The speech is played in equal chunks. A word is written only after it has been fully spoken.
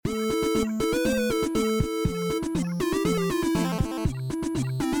Hello,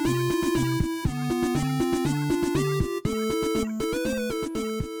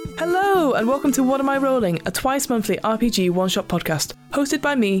 and welcome to What Am I Rolling, a twice-monthly RPG one-shot podcast, hosted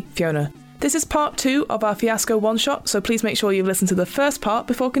by me, Fiona. This is part 2 of our Fiasco one-shot, so please make sure you've listened to the first part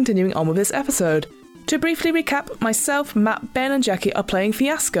before continuing on with this episode. To briefly recap, myself, Matt, Ben and Jackie are playing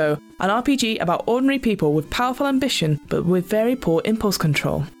Fiasco, an RPG about ordinary people with powerful ambition, but with very poor impulse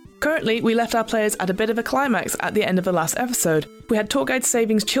control. Currently, we left our players at a bit of a climax at the end of the last episode. We had tour guides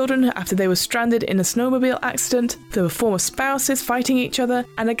saving children after they were stranded in a snowmobile accident, there were former spouses fighting each other,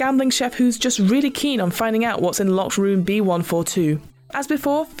 and a gambling chef who's just really keen on finding out what's in locked room B142. As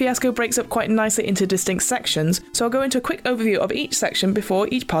before, Fiasco breaks up quite nicely into distinct sections, so I'll go into a quick overview of each section before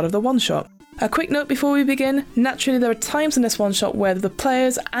each part of the one-shot. A quick note before we begin, naturally there are times in this one-shot where the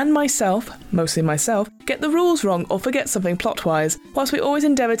players and myself, mostly myself, get the rules wrong or forget something plot-wise. Whilst we always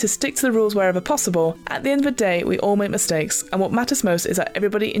endeavour to stick to the rules wherever possible, at the end of the day we all make mistakes, and what matters most is that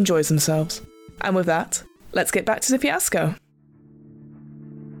everybody enjoys themselves. And with that, let's get back to the Fiasco.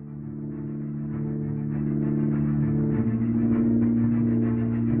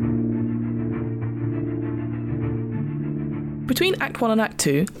 Between Act 1 and Act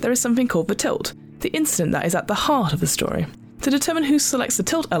 2, there is something called the tilt, the incident that is at the heart of the story. To determine who selects the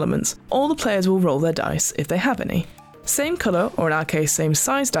tilt elements, all the players will roll their dice, if they have any. Same colour, or in our case same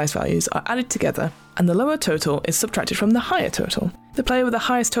size dice values, are added together, and the lower total is subtracted from the higher total. The player with the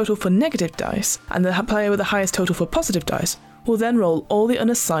highest total for negative dice, and the player with the highest total for positive dice, will then roll all the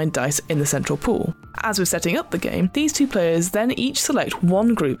unassigned dice in the central pool. As we're setting up the game, these two players then each select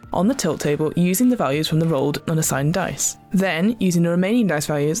one group on the tilt table using the values from the rolled unassigned dice. Then, using the remaining dice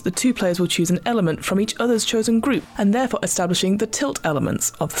values, the two players will choose an element from each other's chosen group, and therefore establishing the tilt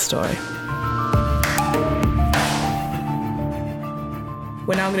elements of the story.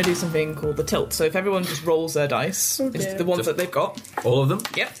 We're now going to do something called the tilt. So if everyone just rolls their dice, it's the ones that they've got. All of them?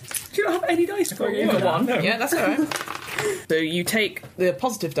 Yep. Do you not have any dice for you? You've got one. No. Yeah, that's alright. So you take the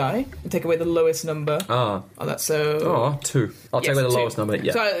positive die and take away the lowest number. Oh, that's so... 2. I'll take away the lowest number,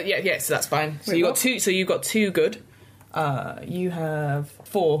 yeah. So that's fine. So you got 2, so you've got 2 good. You have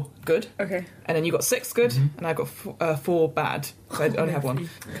 4 good. Okay. And then you got 6 good, and I've got 4 bad. So I only have 1.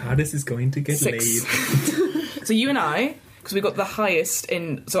 God, this is going to get 6. laid. So you and I... because we got the highest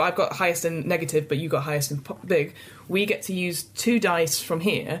in... So I've got highest in negative, but you got highest in big. We get to use 2 dice from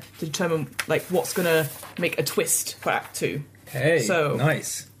here to determine what's going to make a twist for Act 2. Hey, so,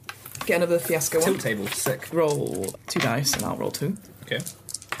 nice. Get another Fiasco one. Tilt table, sick. Roll 2 dice, and I'll roll 2. Okay.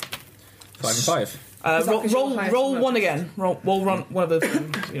 5 and 5. Roll 1 again. We'll run one of the...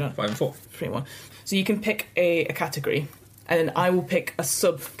 5 and 4. 3 and 1. So you can pick a category, and then I will pick a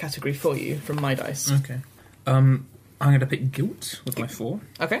sub-category for you from my dice. Okay. I'm going to pick guilt with my 4.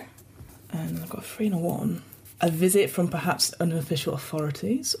 Okay. And I've got a 3 and a 1. A visit from perhaps unofficial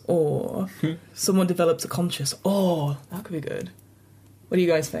authorities, or someone develops a conscience. Oh, that could be good. What do you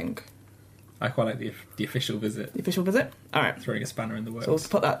guys think? I quite like the official visit. The official visit? Alright. Throwing a spanner in the works. So we'll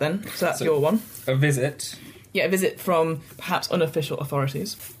put that then. So that's your one. A visit. Yeah, a visit from perhaps unofficial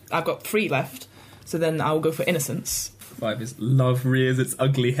authorities. I've got 3 left, so then I'll go for innocence. 5 is love rears its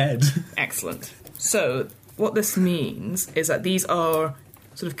ugly head. Excellent. So... what this means is that these are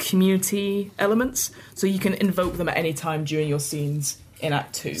sort of community elements, so you can invoke them at any time during your scenes in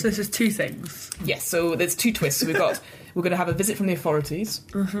Act 2. So this is 2 things. Yes, so there's 2 twists. So we're going to have a visit from the authorities,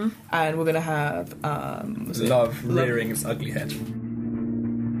 and we're going to have... love rearing its ugly head.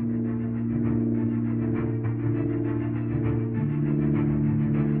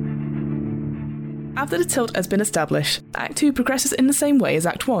 After the tilt has been established, Act 2 progresses in the same way as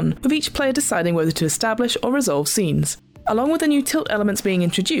Act 1, with each player deciding whether to establish or resolve scenes. Along with the new tilt elements being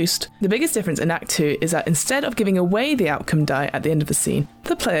introduced, the biggest difference in Act 2 is that instead of giving away the outcome die at the end of the scene,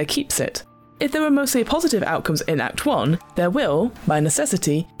 the player keeps it. If there were mostly positive outcomes in Act 1, there will, by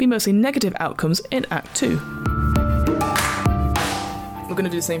necessity, be mostly negative outcomes in Act 2. We're going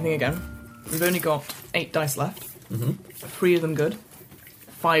to do the same thing again. We've only got 8 dice left. 3 of them good,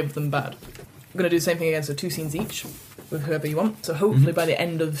 5 of them bad. We're going to do the same thing again, so 2 scenes each, with whoever you want. So hopefully by the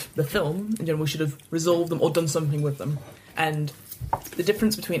end of the film, in general, we should have resolved them or done something with them. And the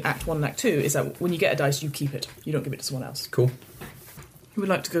difference between Act 1 and Act 2 is that when you get a dice, you keep it. You don't give it to someone else. Cool. Who would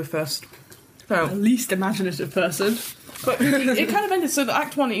like to go first? The least imaginative person. But it kind of ended, so the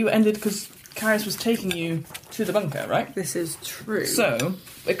Act 1 you ended because Kyrus was taking you to the bunker, right? This is true. So,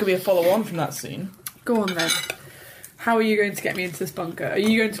 it could be a follow-on from that scene. Go on then. How are you going to get me into this bunker? Are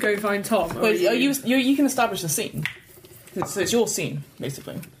you going to go find Tom? Well, you can establish the scene. So it's your scene,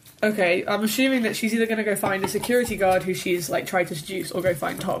 basically. Okay, I'm assuming that she's either going to go find a security guard who she's like tried to seduce, or go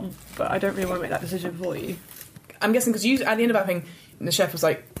find Tom. But I don't really want to make that decision for you. I'm guessing because you, at the end of that thing, the chef was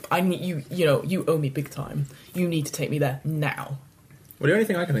like, "I need you. You know, you owe me big time. You need to take me there now." Well, the only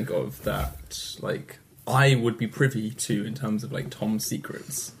thing I can think of that, like, I would be privy to in terms of, like, Tom's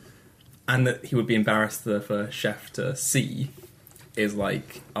secrets, and that he would be embarrassed for Chef to see, is,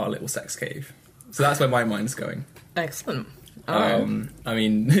 like, our little sex cave. So that's where my mind's going. Excellent. I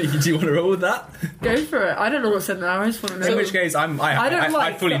mean, do you want to roll with that? Go for it. I don't know what's in there. I just want to know. In which case, I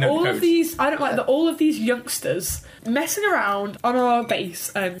fully know all the of code. these. I don't like that all of these youngsters messing around on our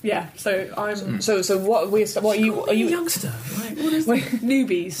base, and yeah. So I'm So what are you youngster? Like, what is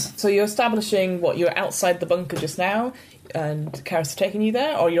newbies. So you're establishing what you're outside the bunker just now, and Karis is taking you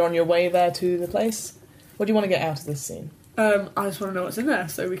there, or you're on your way there to the place. What do you want to get out of this scene? I just want to know what's in there,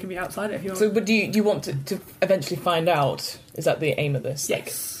 so we can be outside it if you want. So, but do you want to eventually find out? Is that the aim of this?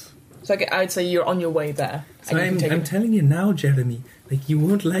 Yes. So I'd say you're on your way there. So I'm telling you now, Jeremy, like, you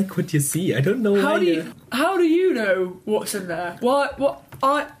won't like what you see. I don't know How do you know what's in there? What?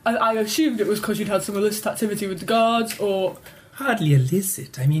 I assumed it was because you'd had some illicit activity with the guards, or Hardly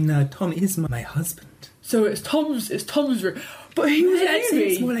illicit. I mean, Tom is my husband. so it's Tom's room. But he was I'd say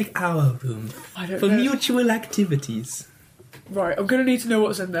it's a more like our room. I don't For know. mutual activities. Right, I'm gonna need to know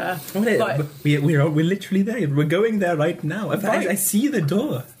what's in there. We're literally there. We're going there right now. I see the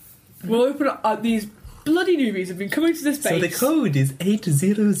door. We'll open up. These bloody newbies have been coming to this base. So the code is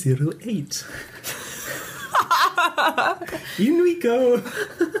 8008. In we go.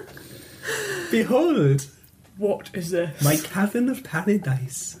 Behold, What is this? my cavern of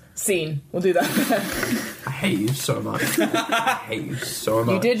paradise. Scene. We'll do that. I hate you so much. I hate you so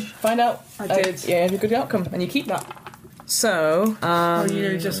much. You did find out. I did. Yeah, you had a good outcome, and you keep that. So, Oh, you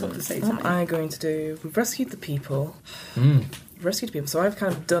know just what to say to what me. am I going to do? We've rescued the people. We've rescued people, so I've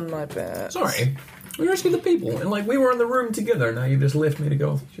kind of done my bit. Sorry. We rescued the people, and like we were in the room together. Now you just left me to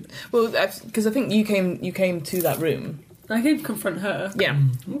go. Well, because I think you came to that room. I came to confront her. Yeah.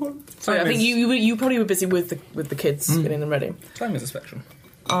 So I think you probably were busy with the kids getting them ready. Time is a spectrum.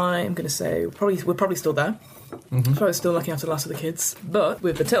 I'm going to say we're probably still there. Probably still looking after the last of the kids. But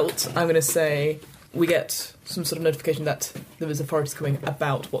with the tilt, I'm going to say we get some sort of notification that there is authorities coming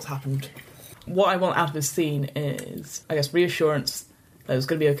about what's happened. What I want out of this scene is, I guess, reassurance that it's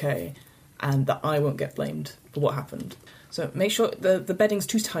going to be okay and that I won't get blamed for what happened. So make sure the bedding's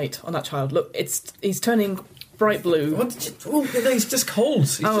too tight on that child. Look, he's turning bright blue. What did you? Oh, he's just cold.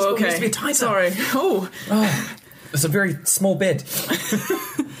 He's just okay. needs to be tighter. Sorry. Oh. It's a very small bed.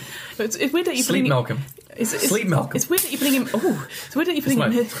 It's weird that you're Sleep, putting Malcolm. Sleep, Malcolm. It's weird that you're putting him. Oh, it's weird that you're putting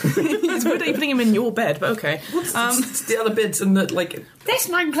him. It's weird that you're putting him in your bed, but okay. It's the other beds and the like. This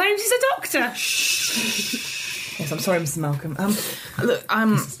man claims he's a doctor. Yes, I'm sorry, Mrs. Malcolm. Look,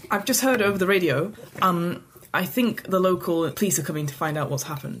 I've just heard over the radio. I think the local police are coming to find out what's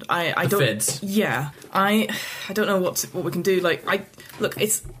happened. I don't. Feds. Yeah, I don't know what we can do. Like, I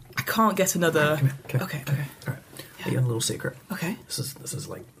can't get another. Come here. Okay. All right. I got a little secret. Okay. This is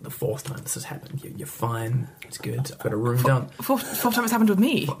like the fourth time this has happened. You're fine. It's good. I've got a room down. Fourth time it's happened with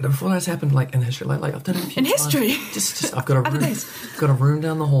me. The fourth has happened like in history. Like I've done it a few In times. history? Just I've got a Other room. days. I've got a room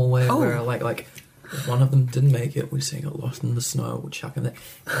down the hallway Oh. where like one of them didn't make it. We say got lost in the snow. We're chucking it.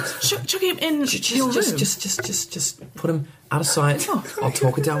 Chuck him in your room. Just put him out of sight. Oh. I'll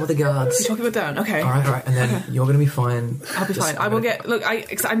talk it down with the guards. You talking about down? Okay. All right, and then you're going to be fine. I'll be fine. I will get. Look,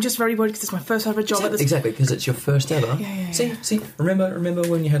 I'm just very worried because it's my first ever job at this. Exactly, because it's your first ever. Yeah. See. Remember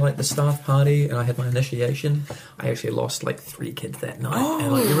when you had like the staff party and I had my initiation? I actually lost like 3 kids that night. Oh.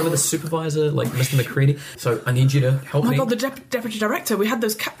 And like, you remember the supervisor, like Mr. McCready? So I need you to help Oh my me. god, the deputy director. We had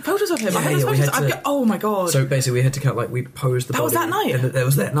those photos of him. I had Yeah, those we photos. had to- Oh my god. So basically, we had to kind of like we posed the That was body. that night? And it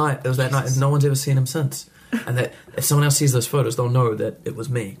was that night. It was that night, and no one's ever seen him since. And that if someone else sees those photos, they'll know that it was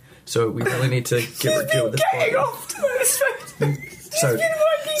me. So we really need to deal with this body. off to this. So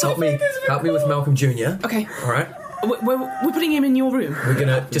help me with Malcolm Jr. Okay. All right. We're putting him in your room. We're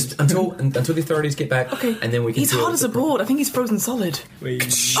gonna just until the authorities get back. Okay. And then we can. He's deal hard with as a the problem. board. I think he's frozen solid. Wait.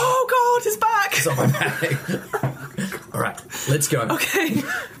 Oh god, he's back. It's on my back. All right, let's go. Okay.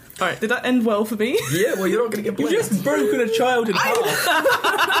 All right. Did that end well for me? Yeah, well, you're not going to get You've blamed. just broken a child in half.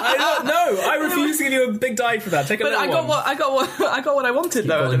 I don't know. I refuse to give you a big die for that. Take a But little I got what I wanted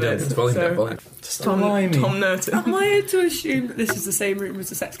though. Falling down. It's falling down. Falling down. Just Tom Nerton. Am I to assume that this is the same room as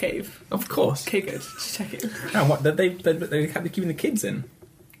the sex cave? Of course. Okay, good. Just check it. And what? They kept keeping the kids in.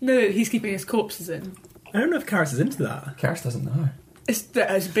 No, he's keeping his corpses in. I don't know if Karis is into that. Karis doesn't know. It's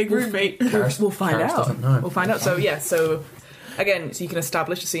a big room, mate. Karis, We'll find Karis out. doesn't know. We'll find out. So yeah. So again, so you can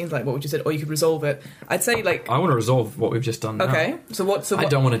establish the scenes, like what we just said, or you could resolve it. I'd say, like... I want to resolve what we've just done now. Okay, so what... I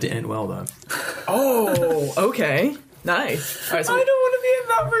don't want it to end well, though. Oh, okay. Nice. All right, so I don't want to be in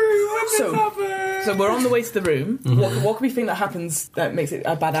that room when So- this happens. So we're on the way to the room. What can we think that happens that makes it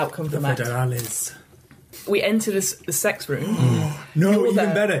a bad outcome for Matt? Federales. We enter the sex room. No, You're even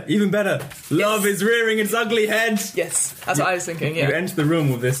there. better, even better. Love is rearing its ugly head. Yes, that's what I was thinking, You yeah. enter the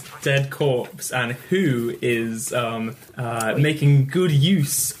room with this dead corpse, and who is making good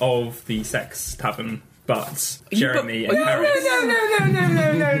use of the sex tavern? But Jeremy and Harris.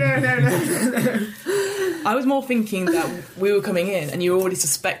 No. I was more thinking that we were coming in and you already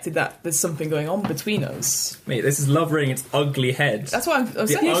suspected that there's something going on between us. Mate, this is love rearing its ugly head. That's what I was The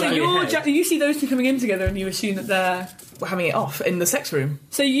saying. Yeah, so ugly head. you see those two coming in together and you assume that We're having it off in the sex room.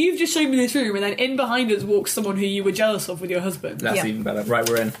 So you've just shown me this room and then in behind us walks someone who you were jealous of with your husband. That's Yeah. even better. Right,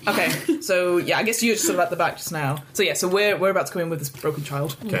 we're in. Okay, so yeah, I guess you're sort of at the back just now. So yeah, so we're about to come in with this broken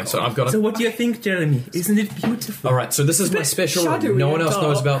child. Okay, so I've got So it. what do you think, Jeremy? Isn't it beautiful? All right, so this is my bit special shadowy room. No one and else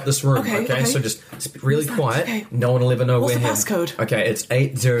knows dark. about this room, Okay, okay? okay. So just really that? quiet. Okay. No one will ever know What's we're the here. passcode? Okay, it's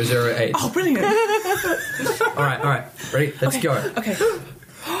 8008. Oh, brilliant. All right. Ready? Let's go. Okay.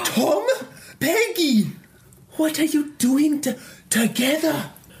 Tom? Peggy! What are you doing together?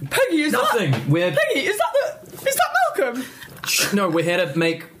 Peggy, is Nothing. that Peggy? Is that Malcolm? No, we're here to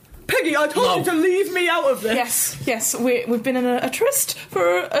make... Peggy, I told Love. you to leave me out of this. Yes, we've been in a tryst for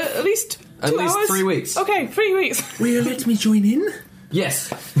at least 2 At least hours. 3 weeks. Okay, 3 weeks. Will you let me join in? Yes.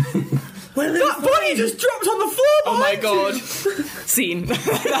 Well, That body just dropped on the floor. Oh my behind you. god. Scene.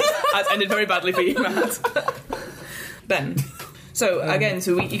 That's ended very badly for you, Matt. Ben. So again,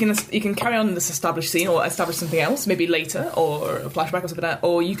 you can carry on this established scene or establish something else, maybe later, or a flashback or something like that,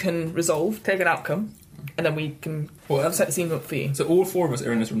 or you can resolve, take an outcome, and then we can set the scene up for you. So all four of us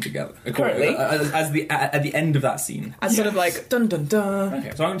are in this room together. Currently. At the end of that scene. And sort of like dun dun dun.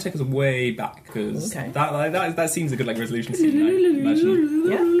 Okay, so I'm going to take us way back because Okay. that seems a good resolution scene. I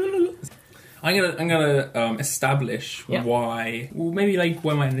imagine. Yeah. I'm gonna establish Yeah. why. Well, maybe like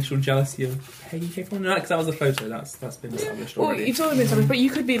where my initial jealousy of Peggy came from. No, because that was a photo. That's been established Well, already. you've sort of been established, but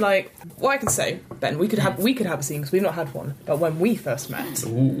you could be like, what I can say, Ben, we could have a scene because we've not had one, but when we first met.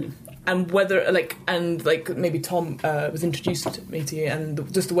 Ooh. And whether, maybe Tom was introduced to me to you,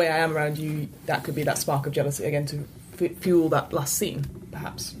 and just the way I am around you, that could be that spark of jealousy again to fuel that last scene,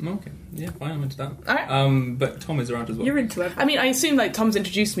 perhaps. Okay, yeah, fine. I'm into that. Alright. But Tom is around as well. You're into it. I mean, I assume like Tom's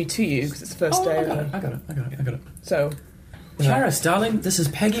introduced me to you because it's the first day. I got it. So, Charis, darling, this is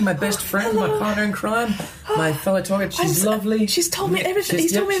Peggy, my best friend, my partner in crime, my fellow target. She's lovely. she's told me everything.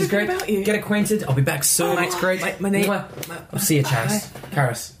 He's told me she's everything great. about you. Get acquainted. I'll be back soon. It's great. my name- Mwah. I'll see you, Charis.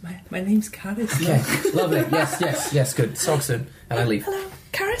 Charis. My name's Caris. Okay, lovely. Yes, good. Talk soon. And I leave. Hello,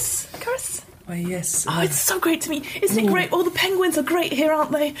 Karis. Why, yes. Oh, it's so great to meet. Isn't it great? All the penguins are great here,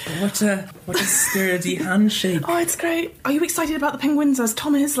 aren't they? What a sturdy handshake. Oh, it's great. Are you excited about the penguins as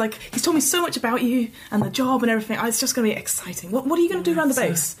Tom is? Like, he's told me so much about you and the job and everything. Oh, it's just going to be exciting. What are you going to do around the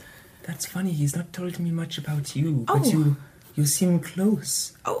base? That's funny. He's not told me much about you, Oh. but you seem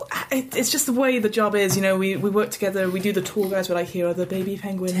close. Oh, it's just the way the job is. You know, we work together. We do the tour guides where I hear other baby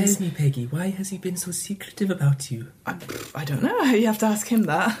penguins. Tell me, Peggy, why has he been so secretive about you? I don't know. You have to ask him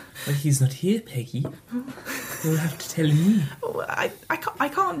that. Well, he's not here, Peggy. You'll have to tell me. Oh, I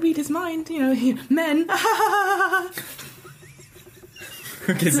can't read his mind. You know, men.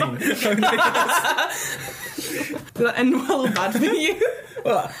 Okay, scene. Did that end well or bad for you?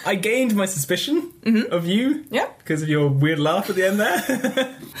 Well, I gained my suspicion of you. Yeah, Because of your weird laugh at the end there.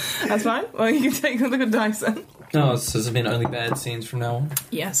 that's fine. Well, you can take a look at dice then. No, so has it been only bad scenes from now on?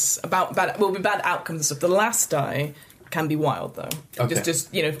 Yes, about bad. Well, bad outcomes and stuff. The last die can be wild though. Okay.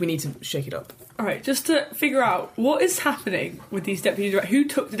 Just if we need to shake it up. All right, just to figure out what is happening with these deputy directors. Who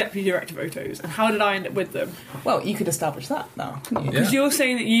took the deputy director photos, and how did I end up with them? Well, you could establish that now, couldn't you? Because you're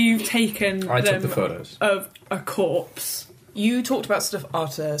saying that you've taken I took them the photos. of a corpse. You talked about stuff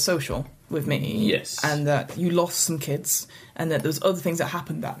at social with me. Yes. And that you lost some kids, and that there was other things that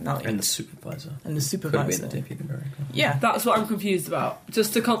happened that night. And the supervisor. And the Could have been supervisor. the deputy director. Yeah. That's what I'm confused about.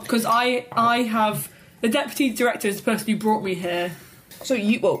 Just to because I have the deputy director is the person who brought me here. So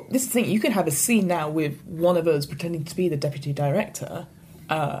this is the thing. You can have a scene now with one of us pretending to be the deputy director.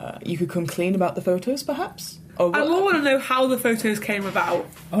 You could come clean about the photos, perhaps. Or I more want to know how the photos came about.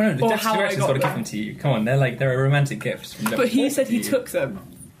 Oh no, the Or deputy how I director's got got to give them. them to you. Come on, they're a romantic gift. From But he Deputy said he to you. took them.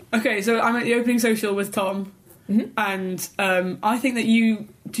 Okay, so I'm at the opening social with Tom, and I think that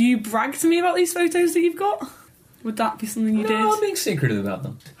do you brag to me about these photos that you've got? Would that be something you No, I'm did? being secretive about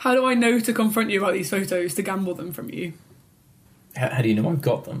them. How do I know to confront you about these photos to gamble them from you? How do you know I've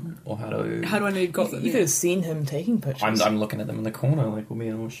got them? Or how do How do I know you've got them? You could have seen him taking pictures. I'm looking at them in the corner, like, we're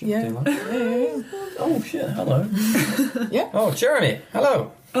being all shit. Yeah. Like, oh, shit, hello. Yeah. Oh, Jeremy,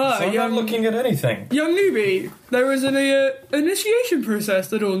 hello. Oh, So I'm not looking at anything. Young newbie, there is an initiation process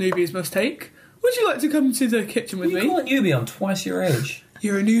that all newbies must take. Would you like to come to the kitchen with You me? call a newbie, I'm twice your age.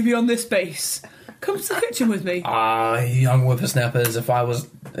 You're a newbie on this base. Come to the kitchen with me. Young whippersnappers, if I was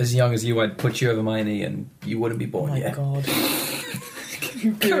as young as you, I'd put you over my knee and you wouldn't be Oh born my yet. god.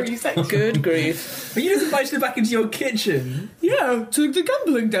 Curry sex. Good grief. But you just invited him back into your kitchen. Yeah, to the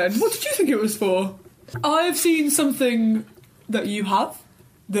gambling den. What did you think it was for? I've seen something that you have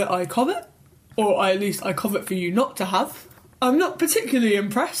that I covet, or at least I covet for you not to have. I'm not particularly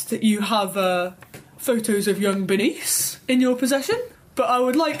impressed that you have photos of young Bernice in your possession, but I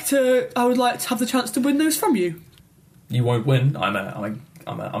would like to have the chance to win those from you. You won't win. I'm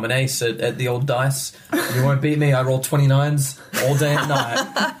an ace at the old dice. You won't beat me. I roll 29s all day and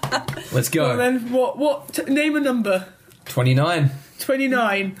night. Let's go. Well then, name a number. 29.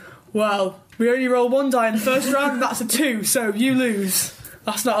 29. Well, we only roll one die in the first round, and that's a 2, so you lose.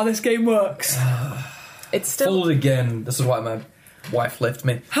 That's not how this game works. It's still. Fooled again. This is why my wife left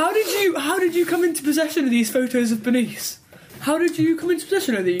me. How did you come into possession of these photos of Bernice? How did you come into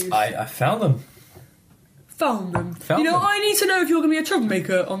possession of these? I found them. Found them. Found them. I need to know if you're going to be a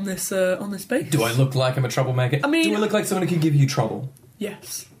troublemaker on this base. Do I look like I'm a troublemaker? I mean- do I look like someone who could give you trouble?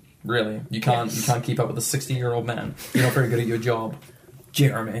 Yes. Really? You can't keep up with a 60-year-old man. You're not very good at your job.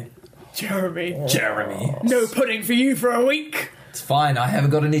 Jeremy. Jeremy. Jeremy. No pudding for you for a week. It's fine. I haven't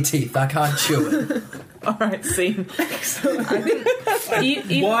got any teeth. I can't chew it. Alright, scene. I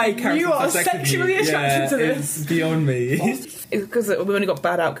think. Why Karen's You are obsessed with sexually you? attracted to this. It's beyond me. It's because we've only got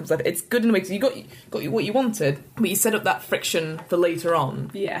bad outcomes. It's good in a way because you got what you wanted, but you set up that friction for later on.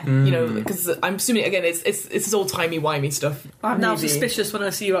 Yeah. You know, because I'm assuming again, it's this all timey-wimey stuff. I'm now Maybe. suspicious when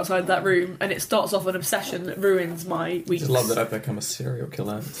I see you outside that room, and it starts off an obsession that ruins my week. I just love that I've become a serial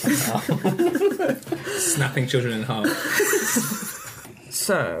killer. Snapping children in half.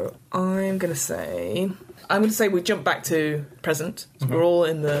 So I'm gonna say we jump back to present. So we're all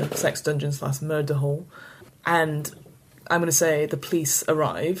in the sex dungeon / murder hall, and I'm gonna say the police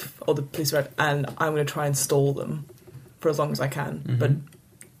arrive, and I'm gonna try and stall them for as long as I can, but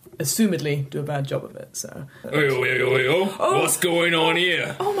assumedly do a bad job of it. So. Oh. What's going on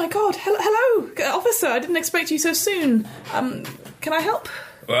here? Oh my god! Hello, officer! I didn't expect you so soon. Can I help?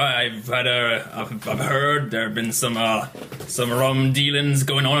 Well, I've heard there have been some rum dealings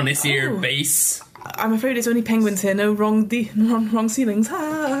going on this here base. I'm afraid it's only penguins here. No wrong ceilings.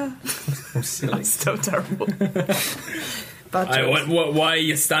 Ah. That's so terrible. Bad jokes. Why are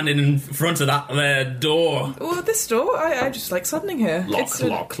you standing in front of that door? Well, this door, I just like sunning here. Lock.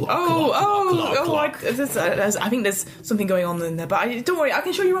 I think there's something going on in there, but don't worry, I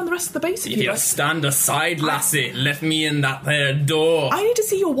can show you around the rest of the base if you You like. stand aside, lassie. Let me in that there door. I need to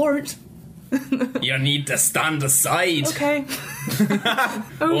see your warrant. You need to stand aside. Okay.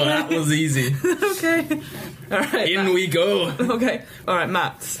 Well, that was easy. Okay. All right. In we go. Okay. All right,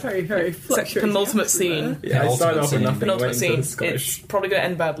 Matt. Very, very fluctuating. Penultimate scene. Yeah, I started off with nothing. Penultimate went scene. into the Scottish. It's probably going to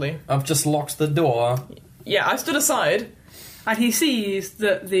end badly. I've just locked the door. Yeah, I stood aside. And he sees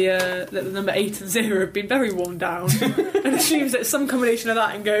that the number 8 and 0 have been very worn down, and assumes that it's some combination of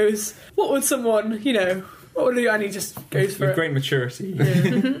that, and goes, "What would someone, what would do?" And he just goes for With it. great maturity.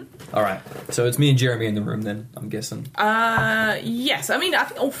 All right. So it's me and Jeremy in the room then, I'm guessing. Yes. I mean, I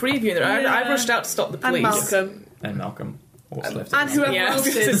think all three of you in there. Yeah. I rushed out to stop the And police. Malcolm. And Malcolm. What's left And of it. whoever Yeah, else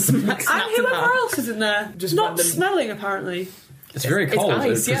just is. snapped And in whoever half. else is in there. Just not random- smelling, apparently. It's very It's cold.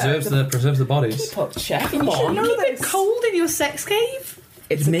 ice, it yeah. preserves the bodies. Teapot check. Come on, know keep it this. cold in your sex cave.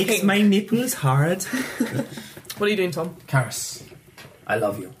 It's a kink. nipples hard. What are you doing, Tom? Karis, I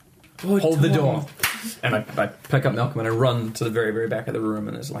love you. Hold the door. And I pick up Malcolm and I run to the very, very back of the room,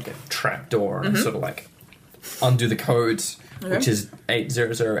 and there's like a trap door, and I sort of like undo the codes, which is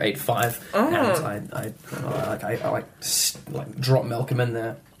 80085, and I drop Malcolm in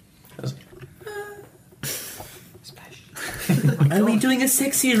there. Are we doing a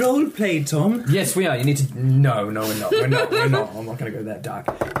sexy role play, Tom? Yes, we are. You need to. No, we're not. We're not. I'm not going to go that dark.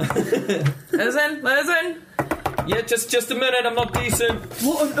 Listen. Yeah, just a minute. I'm not decent.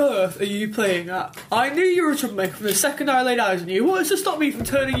 What on earth are you playing at? I knew you were a troublemaker from the second I laid eyes on you. What is to stop me from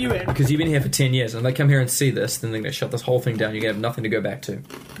turning you in? Because you've been here for 10 years, and if they come here and see this, then they're going to shut this whole thing down. You're going to have nothing to go back to.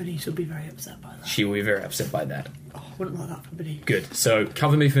 Bernice will be very upset by that. She will be very upset by that. Oh, I wouldn't like that for Bernice. Good. So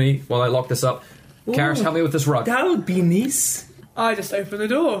cover me for me while I lock this up. Karis, help me with this rug. That would be nice. I just opened the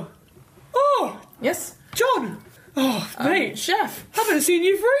door. Oh, Yes. John! Oh, mate, chef. haven't seen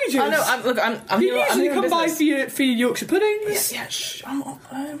you for ages. I know. I'm You here. I'm usually here in come by business. for your Yorkshire puddings. Yeah, shh.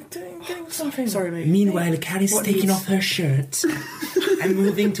 I'm getting something. Sorry, mate. Meanwhile, Carrie's What taking needs- off her shirt and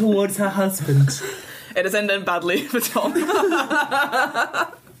moving towards her husband. It has ended badly for Tom.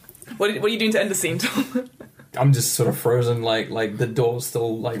 What are you doing to end the scene, Tom? I'm just sort of frozen, like the door's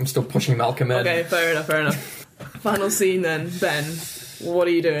still, like, I'm still pushing Malcolm in. Okay, fair enough. Final scene then. Ben, what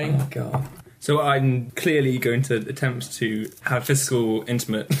are you doing? Oh, God. So I'm clearly going to attempt to have physical,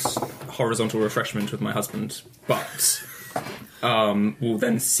 intimate, horizontal refreshment with my husband, but will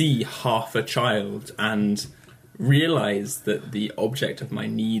then see half a child and realise that the object of my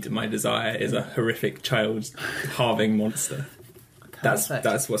need and my desire is a horrific child halving monster. That's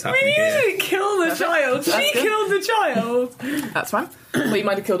what's happening You here. didn't kill the child. That's She good. killed the child. That's fine. But you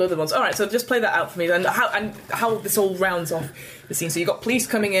might have killed other ones. All right, so just play that out for me. And how this all rounds off the scene. So you got police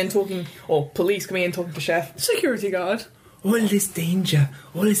coming in talking to Chef. Security guard. All this danger,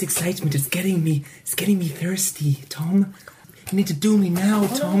 all this excitement is getting me thirsty, Tom. You need to do me now,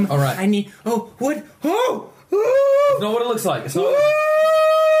 Tom. All right. I need. Oh, what? Oh! It's not what it looks like. It's not.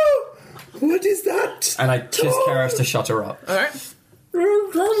 What is that? And I kiss Karis to shut her up. All right.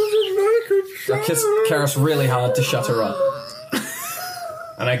 I kiss Karis really hard to shut her up.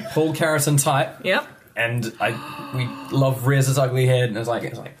 And I pull Karis in tight. Yep. And we love rears his ugly head, and it's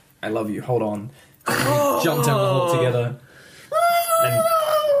like, I love you. Hold on. And we jump down the hole together,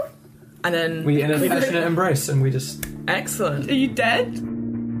 And then we in a passionate embrace, and we just. excellent. Are you dead?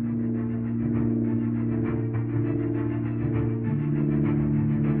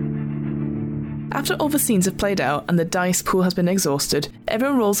 After all the scenes have played out and the dice pool has been exhausted,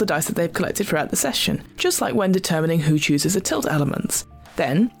 everyone rolls the dice that they've collected throughout the session, just like when determining who chooses the tilt elements.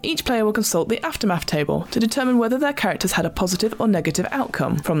 Then, each player will consult the aftermath table to determine whether their characters had a positive or negative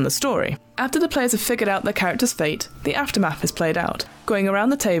outcome from the story. After the players have figured out their character's fate, the aftermath is played out. Going around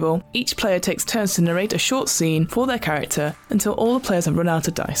the table, each player takes turns to narrate a short scene for their character until all the players have run out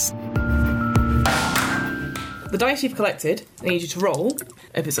of dice. The dice you've collected, I need you to roll.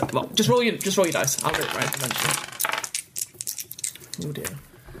 If it's just roll your dice. I'll do it right eventually. Oh dear.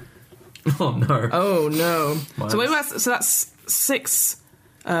 Oh no. Oh no. Minus. So wait, that's 6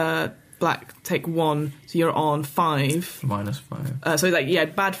 black, take 1, so you're on 5. -5. So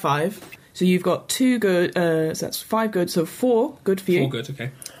bad 5. So you've got 2 good, so that's 5 good, so 4 good for you. 4 good,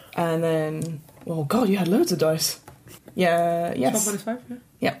 okay. And then, oh god, you had loads of dice. Yeah, yes. 12 minus 5, yeah.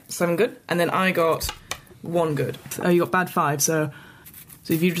 Yeah, 7 good. And then I got 1 good. Oh, you got bad 5, so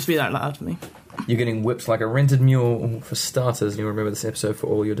if you just read that out loud for me. You're getting whipped like a rented mule. For starters, you'll remember this episode for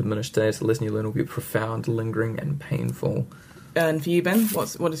all your diminished days. The lesson you learn will be profound, lingering, and painful. And for you, Ben,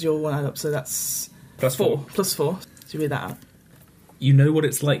 what is your one add up? So that's Plus 4. Plus 4. So read that out. You know what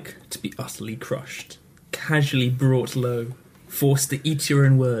it's like to be utterly crushed, casually brought low, forced to eat your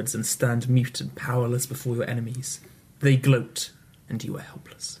own words and stand mute and powerless before your enemies. They gloat, and you are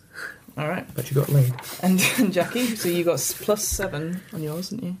helpless. All right. But you got laid. And Jackie, so you got plus 7 on yours,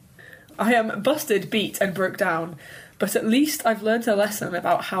 didn't you? I am busted, beat, and broke down. But at least I've learnt a lesson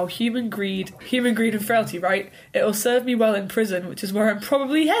about how human greed and frailty, right? It'll serve me well in prison, which is where I'm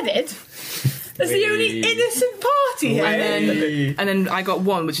probably headed. As the only innocent party here. And then I got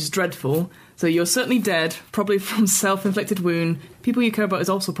 1, which is dreadful. So you're certainly dead, probably from self-inflicted wound. People you care about is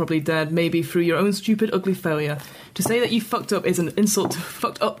also probably dead, maybe through your own stupid, ugly failure. To say that you fucked up is an insult to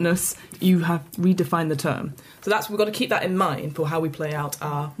fucked upness. You have redefined the term. So we've got to keep that in mind for how we play out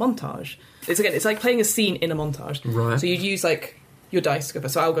our montage. It's like playing a scene in a montage. Right. So you'd use your dice to go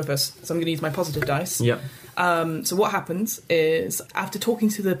first. So I'll go first. So I'm going to use my positive dice. Yep. So what happens is, after talking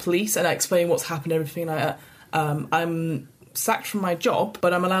to the police and explaining what's happened, everything like that, I'm sacked from my job,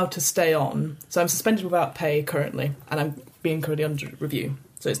 but I'm allowed to stay on. So I'm suspended without pay currently, and I'm being currently under review.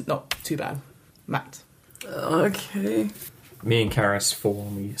 So it's not too bad. Matt. Okay. Me and Karis fall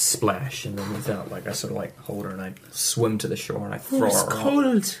and we splash, and then without, I sort of hold her and I swim to the shore and I throw It's her off.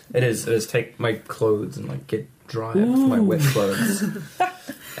 cold. It is. Take my clothes and get dry with my wet clothes.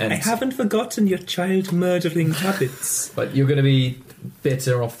 And I haven't forgotten your child murdering habits. But you're going to be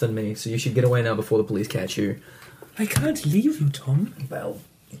better off than me, so you should get away now before the police catch you. I can't leave you, Tom. Well,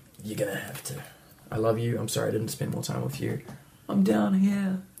 you're going to have to. I love you. I'm sorry I didn't spend more time with you. I'm down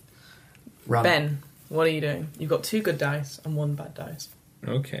here. Run. Ben, what are you doing? You've got 2 good dice and 1 bad dice.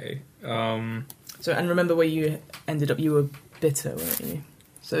 Okay. So, and remember where you ended up, you were bitter, weren't you?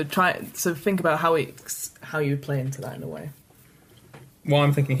 So think about how you would play into that in a way. what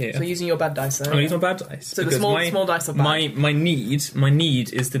I'm thinking here. So using your bad dice, I'm gonna use my bad dice. So the because small dice are bad. My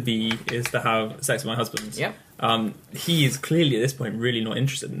need is to have sex with my husband. Yep. He is clearly at this point really not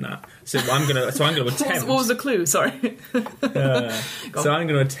interested in that. So I'm gonna attempt. What was the clue? Sorry. So I'm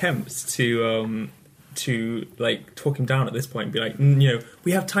gonna attempt to like talk him down at this point and be like, you know,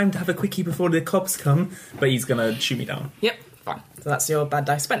 we have time to have a quickie before the cops come, but he's gonna shoot me down. Yep. Fine. So that's your bad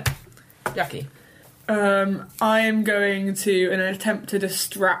dice spent. Jackie. I am going to, in an attempt to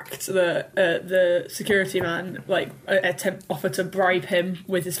distract the security man, offer to bribe him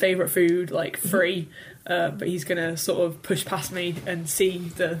with his favourite food, free. But he's going to sort of push past me and see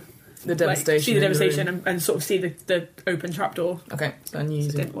the devastation. See the devastation and sort of see the open trapdoor. Okay, so I'm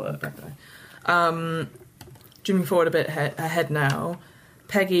using it didn't work. Zooming forward a bit ahead now,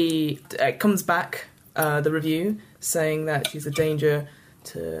 Peggy comes back, the review, saying that she's a danger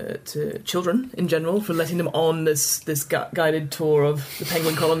to children in general for letting them on this guided tour of the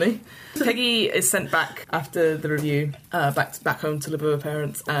penguin colony. Peggy is sent back after the review, back home to live with her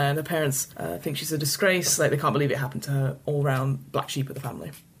parents, and her parents think she's a disgrace. They can't believe it happened to her. All round black sheep of the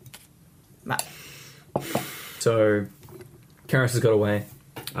family. Matt. So, Karis has got away.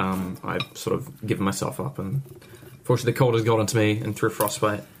 I've sort of given myself up, and fortunately the cold has gotten to me, and through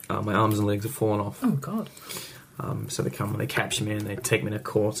frostbite, my arms and legs have fallen off. Oh God. So they come and they capture me and they take me to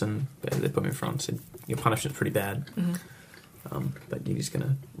court and they put me in front and said, your punishment's pretty bad. Mm-hmm. But you're just going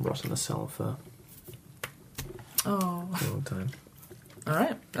to rot in the cell for a long time. All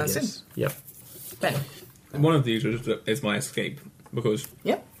right, that's it. Yep. Ben. One of these is my escape because,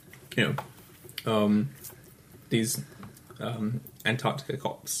 Yep. you know, these Antarctica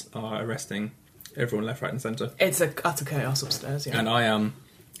cops are arresting everyone left, right, and centre. It's a utter chaos upstairs. Yeah. And I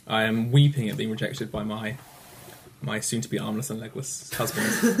am weeping at being rejected by my soon-to-be armless and legless husband.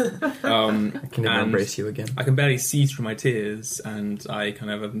 I can never embrace you again. I can barely see through my tears, and I kind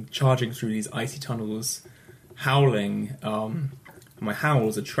of am charging through these icy tunnels, howling. My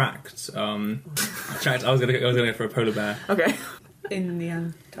howls attract. I was gonna go for a polar bear. Okay. In the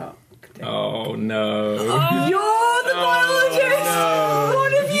Antarctic. Oh no! You're the biologist. No.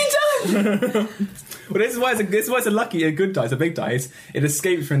 What have you done? Well, this is why it's a good dice, a big dice. It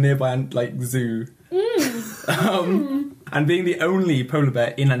escaped from a nearby zoo. And being the only polar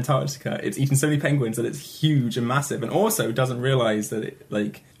bear in Antarctica, it's eaten so many penguins that it's huge and massive, and also doesn't realise that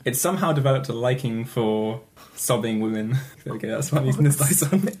it somehow developed a liking for sobbing women. Okay, that's why I'm using this dice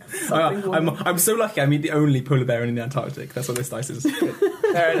on. I'm so lucky I meet the only polar bear in the Antarctic. That's what this dice is.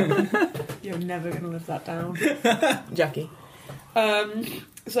 Fair enough. You're never going to live that down. Jackie.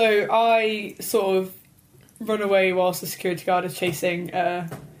 So I sort of run away whilst the security guard is chasing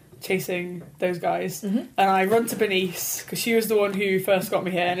those guys, and I run to Bernice because she was the one who first got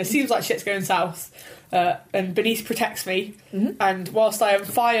me here, and it seems like shit's going south, and Bernice protects me, and whilst I am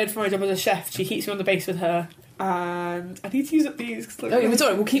fired from my job as a chef, she keeps me on the base with her, and I need to use up these. Sorry,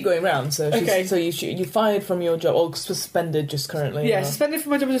 we'll keep going round. So okay. So you fired from your job, or suspended just currently? Yeah, suspended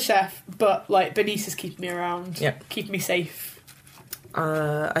from my job as a chef, but Bernice is keeping me around, keeping me safe.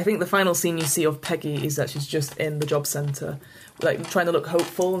 I think the final scene you see of Peggy is that she's just in the job centre, trying to look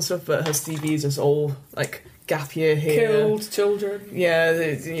hopeful and stuff, but her CV is just all gap year here, killed children. Yeah,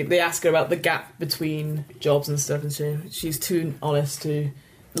 they ask her about the gap between jobs and stuff, and she's too honest to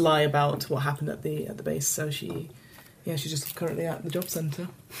lie about what happened at the base. So she's just currently at the job centre.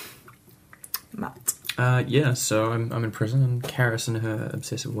 Matt. So I'm in prison, and Karis, in her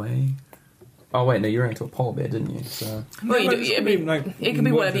obsessive way. Oh wait, no, you ran into a polar bear, didn't you? So it can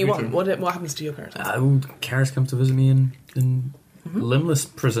be whatever you want. What happens to your character? Karis comes to visit me in Limbless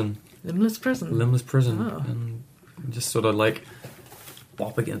prison. Limbless prison. Oh. And just sort of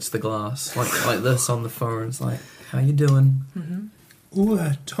bop against the glass like this on the phone. It's like, how you doing?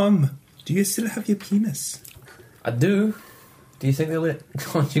 Oh, Tom, do you still have your penis? I do. Do you think they'll let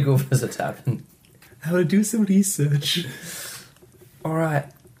conjugal visits happen? I will do some research. All right.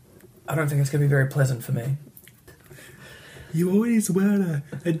 I don't think it's going to be very pleasant for me. You always were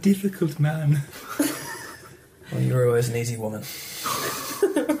a difficult man. Well, you're always an easy woman.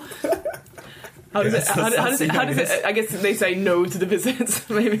 How does it? I guess they say no to the visits,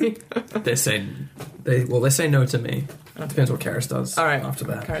 maybe. They say no to me. It depends what Karis does. All right, after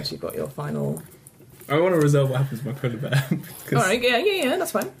that. Karis, you've got your final. I want to resolve what happens to my polar bear. All right, yeah,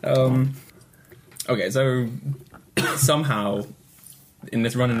 that's fine. Okay, so somehow in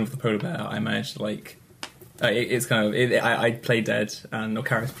this run-in with the polar bear, I managed to I play dead, and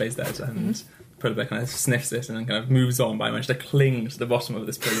Karis plays dead, and polar bear kind of sniffs it and then kind of moves on. But I managed to cling to the bottom of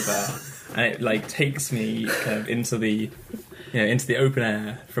this polar bear, and it takes me kind of into the open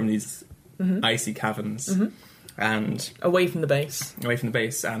air from these icy caverns. and Away from the base. away from the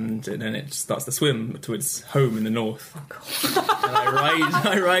base, and then it starts to swim to its home in the north. And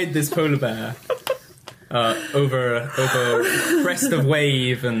I ride this polar bear over crest of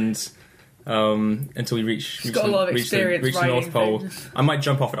wave and until we reach got a lot of the experience North riding Pole. things. I might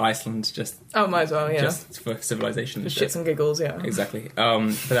jump off at Iceland just Oh, might as well, yeah. just for civilization. For shits and giggles, yeah. Exactly.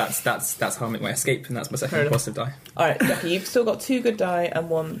 But that's how I make my escape, and that's my Fair second enough. positive die. Alright, Jackie, you've still got 2 good die and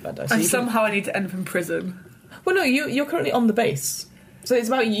 1 bad die. So And you can- somehow I need to end up in prison. Well, no, you're currently on the base. So it's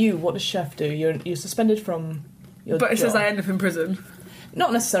about you. What does Chef do? You're suspended from your But it says job. I end up in prison.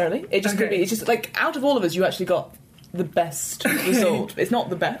 Not necessarily. It just could Okay. be. It's just like out of all of us, you actually got the best result. It's not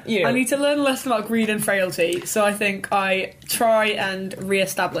the best. You know. I need to learn a lesson about greed and frailty, so I think I try and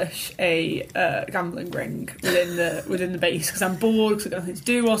re-establish a gambling ring within the base because I'm bored because I've got nothing to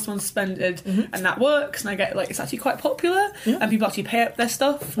do whilst I'm suspended, and that works. And I get it's actually quite popular, and people actually pay up their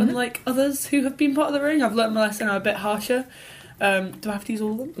stuff, unlike others who have been part of the ring. I've learned my lesson. I'm a bit harsher. Do I have to use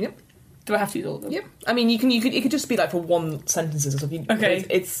all of them? Yep. Do I have to use all of them? Yep. I mean, it could just be like for one sentences or something. Okay.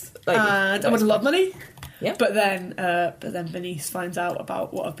 It's like And I would love money. Yeah. But then Bernice finds out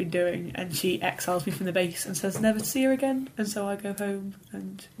about what I've been doing, and she exiles me from the base and says never to see her again. And so I go home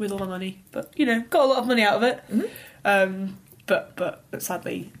and with all my money, but got a lot of money out of it. But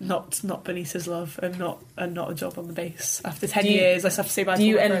sadly, not Bernice's love, and not a job on the base. After 10 years, I just have to say bye. Do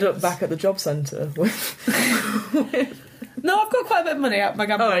you to all my end up friends. back at the job centre? No, I've got quite a bit of money out of my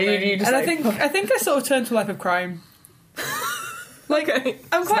gambling. Oh, you just and like- I think I sort of turned to a life of crime. Okay.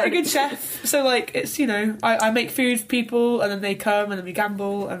 I'm quite a good chef, so it's I make food for people, and then they come, and then we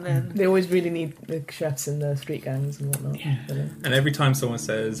gamble, and then They always really need the chefs in the street gangs and whatnot. Yeah. Really. And every time someone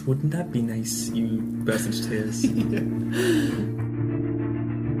says, "Wouldn't that be nice?" you burst into tears.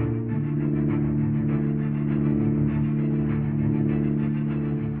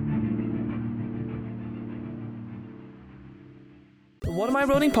 The What Am I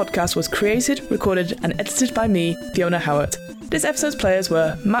Rolling podcast was created, recorded, and edited by me, Fiona Howard. This episode's players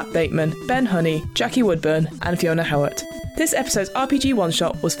were Matt Bateman, Ben Honey, Jackie Woodburn, and Fiona Howard. This episode's RPG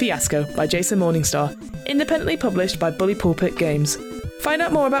one-shot was Fiasco by Jason Morningstar, independently published by Bully Pulpit Games. Find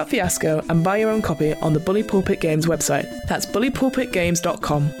out more about Fiasco and buy your own copy on the Bully Pulpit Games website. That's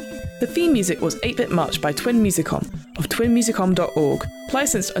bullypulpitgames.com. The theme music was 8-Bit March by Twin Musicom of twinmusicom.org,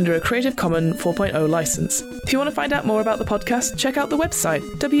 licensed under a Creative Commons 4.0 license. If you want to find out more about the podcast, check out the website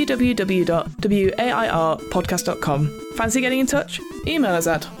www.wairpodcast.com. Fancy getting in touch? Email us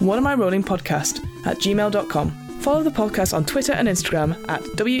at whatamirollingpodcast@gmail.com. Follow the podcast on Twitter and Instagram at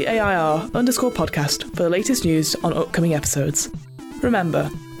WAIR_podcast for the latest news on upcoming episodes.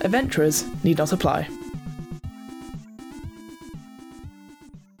 Remember, adventurers need not apply.